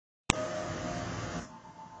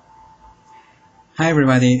Hi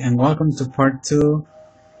everybody, and welcome to part 2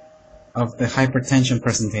 of the hypertension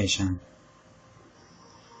presentation.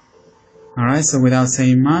 Alright, so without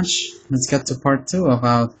saying much, let's get to part 2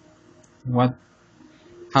 about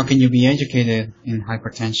how can you be educated in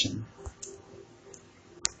hypertension.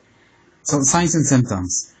 So signs and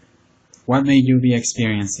symptoms. What may you be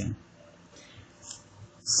experiencing?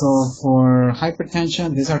 So for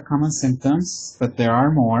hypertension, these are common symptoms, but there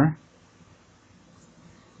are more.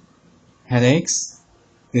 Headaches,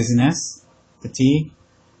 dizziness, fatigue,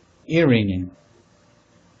 ear ringing.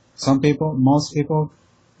 Most people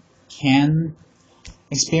can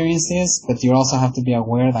experience this, but you also have to be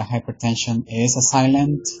aware that hypertension is a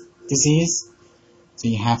silent disease, so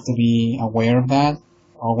you have to be aware of that.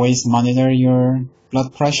 Always monitor your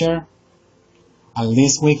blood pressure, at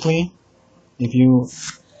least weekly, if you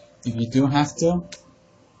do have to,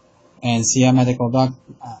 and see a medical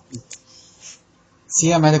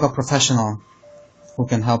professional who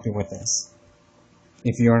can help you with this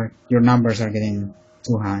if your numbers are getting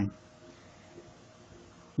too high.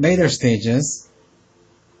 Later stages,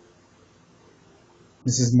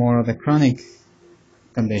 this is more of the chronic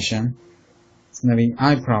condition. It's going to be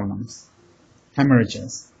eye problems,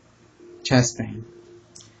 hemorrhages, chest pain.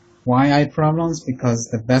 Why eye problems? Because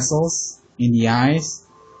the vessels in the eyes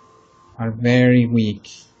are very weak.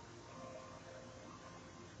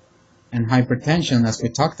 And hypertension, as we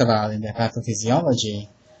talked about in the pathophysiology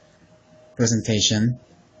presentation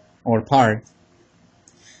or part,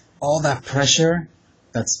 all that pressure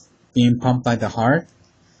that's being pumped by the heart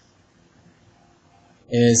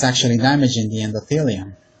is actually damaging the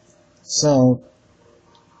endothelium. So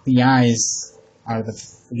the eyes are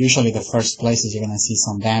usually the first places you're going to see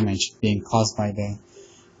some damage being caused by the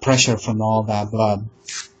pressure from all that blood.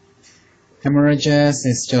 Hemorrhages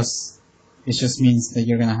it just means that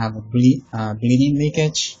you're going to have a bleeding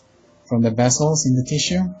leakage from the vessels in the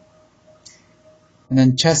tissue. And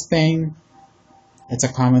then chest pain, it's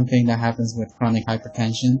a common thing that happens with chronic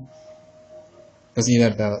hypertension, because either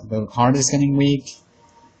the heart is getting weak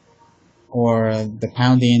or the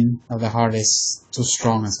pounding of the heart is too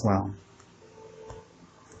strong as well.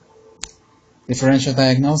 Differential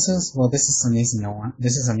diagnosis, well, this is an easy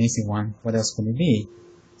one. What else could it be?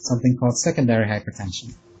 Something called secondary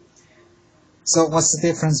hypertension. So what's the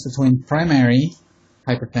difference between primary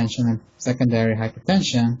hypertension and secondary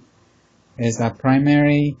hypertension? Is that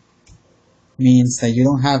primary means that you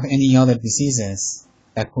don't have any other diseases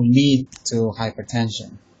that could lead to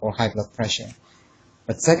hypertension or high blood pressure.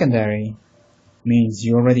 But secondary means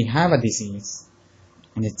you already have a disease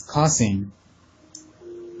and it's causing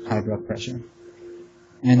high blood pressure.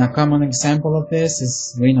 And a common example of this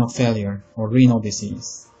is renal failure or renal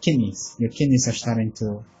disease. Kidneys. Your kidneys are starting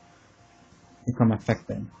to become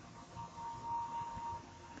affected.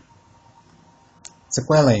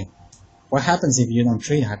 Sequelae. What happens if you don't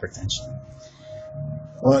treat hypertension?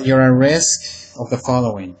 Well, you're at risk of the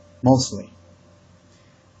following, mostly.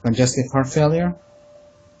 Congestive heart failure,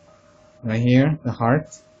 right here, the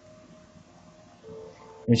heart,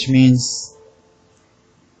 which means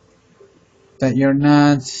that your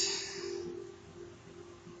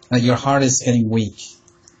heart is getting weak.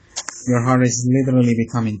 Your heart is literally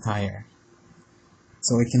becoming tired.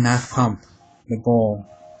 So it cannot pump the gold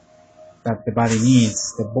that the body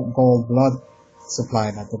needs, the gold blood supply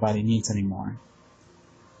that the body needs anymore.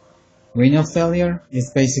 Renal failure is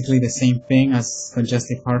basically the same thing as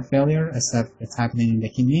congestive heart failure, except it's happening in the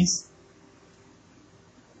kidneys.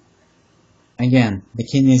 Again, the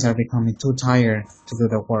kidneys are becoming too tired to do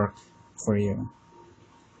the work for you,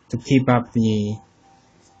 to keep up the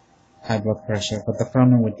high blood pressure. But the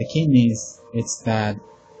problem with the kidneys is that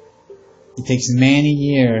it takes many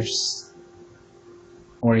years,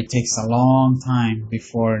 or it takes a long time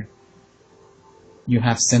before you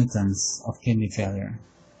have symptoms of kidney failure.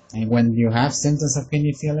 And when you have symptoms of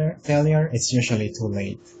kidney failure, it's usually too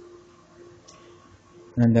late.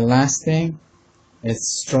 And the last thing is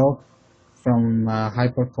stroke from a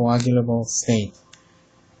hypercoagulable state.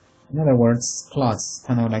 In other words, clots,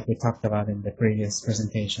 kind of like we talked about in the previous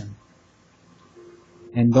presentation.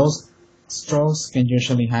 And those strokes can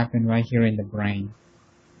usually happen right here in the brain.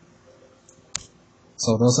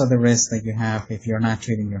 So those are the risks that you have if you're not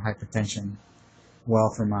treating your hypertension well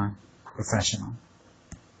from a professional.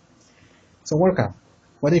 So workup.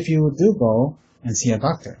 What if you do go and see a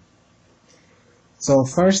doctor? So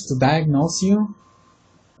first, to diagnose you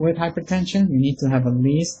with hypertension, you need to have at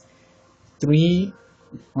least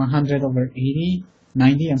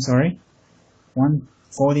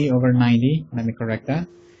 140 over 90, let me correct that,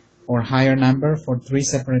 or higher number for 3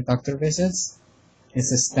 separate doctor visits. Is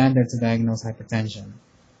a standard to diagnose hypertension.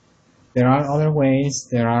 There are other ways.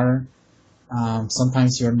 There are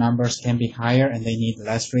sometimes your numbers can be higher and they need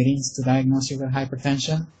less readings to diagnose you with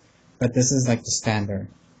hypertension, but this is like the standard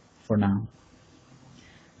for now.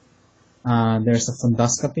 There's a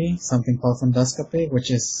fundoscopy, something called fundoscopy,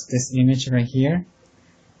 which is this image right here.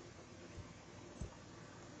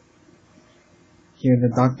 Here the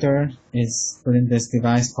doctor is putting this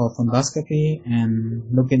device called fundoscopy and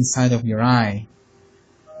look inside of your eye,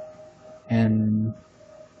 and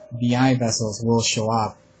the eye vessels will show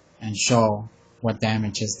up and show what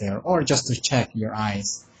damage is there, or just to check your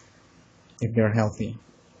eyes if they're healthy.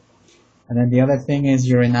 And then the other thing is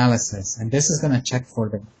urinalysis, and this is going to check for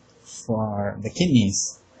the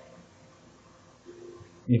kidneys,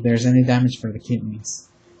 if there's any damage for the kidneys.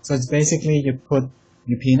 So it's basically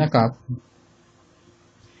you pee in a cup,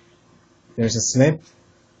 there's a slip,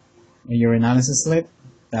 a urinalysis slip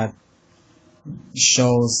that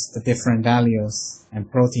shows the different values and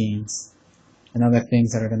proteins and other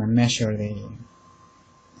things that are going to measure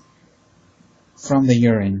from the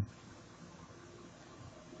urine.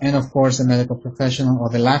 And of course, the medical professional or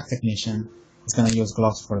the lab technician is going to use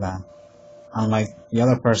gloves for that, unlike the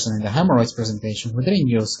other person in the hemorrhoids presentation who didn't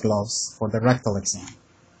use gloves for the rectal exam.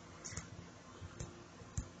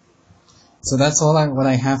 So that's all what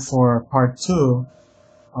I have for part 2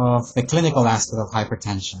 of the clinical aspect of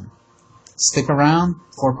hypertension. Stick around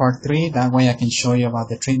for part 3, that way I can show you about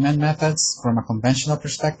the treatment methods from a conventional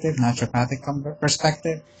perspective, naturopathic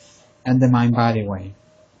perspective, and the mind-body way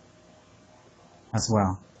as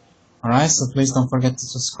well. Alright, so please don't forget to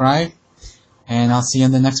subscribe, and I'll see you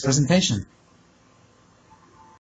in the next presentation.